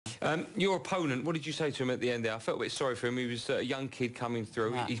Your opponent, what did you say to him at the end there? I felt a bit sorry for him. He was a young kid coming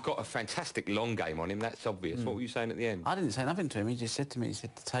through. Right. He's got a fantastic long game on him, that's obvious. What were you saying at the end? I didn't say nothing to him. He just said to me, he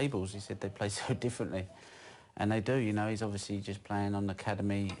said, the tables, he said they play so differently. And they do, you know. He's obviously just playing on the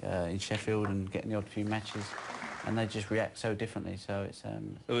Adamie in Sheffield and getting the odd few matches. And they just react so differently, so it's...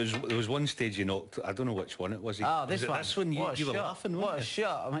 There was one stage you knocked, I don't know which one it was. Oh, this one. This one, you were laughing, What a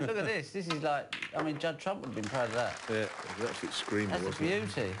shot. I mean, look at this. This is like... I mean, Judd Trump would have been proud of that. Yeah, it was absolutely screaming, That's wasn't a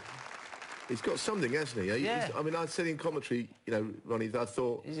it? beauty. He's got something, hasn't he? Yeah. I mean, I said in commentary, you know, Ronnie, I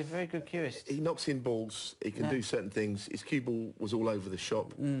thought... He's a very good cueist. He knocks in balls, he can do certain things. His cue ball was all over the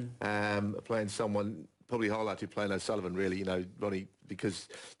shop. Playing someone... Probably highlighted playing O'Sullivan, really, you know, Ronnie, because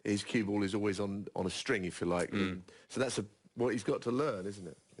his cue ball is always on a string, if you like. So that's what he's got to learn, isn't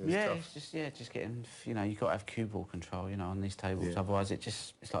it? It's just getting, you know, you've got to have cue ball control, you know, on these tables. Otherwise,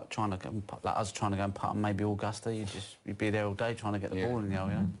 it's like trying to go and putt, like us trying to go and putt on maybe Augusta. You'd be there all day trying to get the ball in the hole,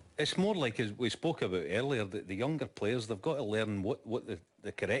 you know. It's more like, as we spoke about earlier, that the younger players, they've got to learn what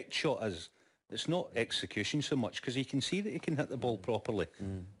the correct shot is. It's not execution so much, because you can see that he can hit the ball properly.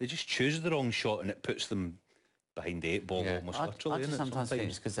 They just choose the wrong shot and it puts them behind the 8 ball almost literally. I just sometimes think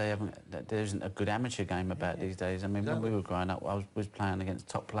it's because there isn't a good amateur game about these days. I mean, when we were growing up, I was playing against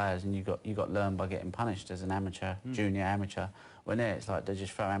top players, and you got learned by getting punished as an amateur, junior amateur. When there, it's like they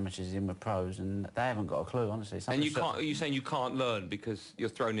just throw amateurs in with pros, and they haven't got a clue, honestly. And you can't. Are you saying you can't learn because you're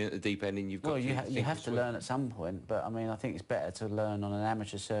thrown in at the deep end and you've got? Well, you have to learn at some point, but I mean, I think it's better to learn on an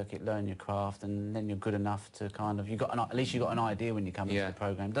amateur circuit, learn your craft, and then you're good enough to kind of at least you've got an idea when you come into the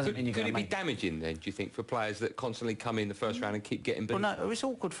program. Doesn't mean you're Could it be damaging then? Do you think for players that constantly come in the first round and keep getting beat? Well, no, it's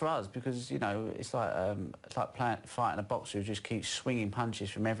all good for us because you know it's like fighting a boxer who just keeps swinging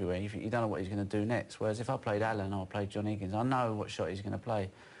punches from everywhere. You don't know what he's going to do next. Whereas if I played Alan or I played John Higgins, I know what shot he's going to play.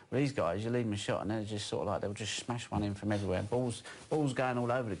 Well, these guys, you leave them a shot and they're just sort of like, they'll just smash one in from everywhere. Balls going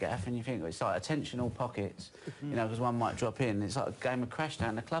all over the gaff, and you think it's like attentional pockets, you know, because one might drop in. It's like a game of crash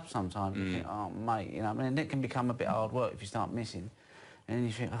down the club sometimes. You think, oh, mate, you know, I mean, it can become a bit hard work if you start missing. And then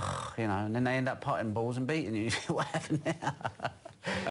you think, oh, you know, and then they end up potting balls and beating you. You think, what happened there?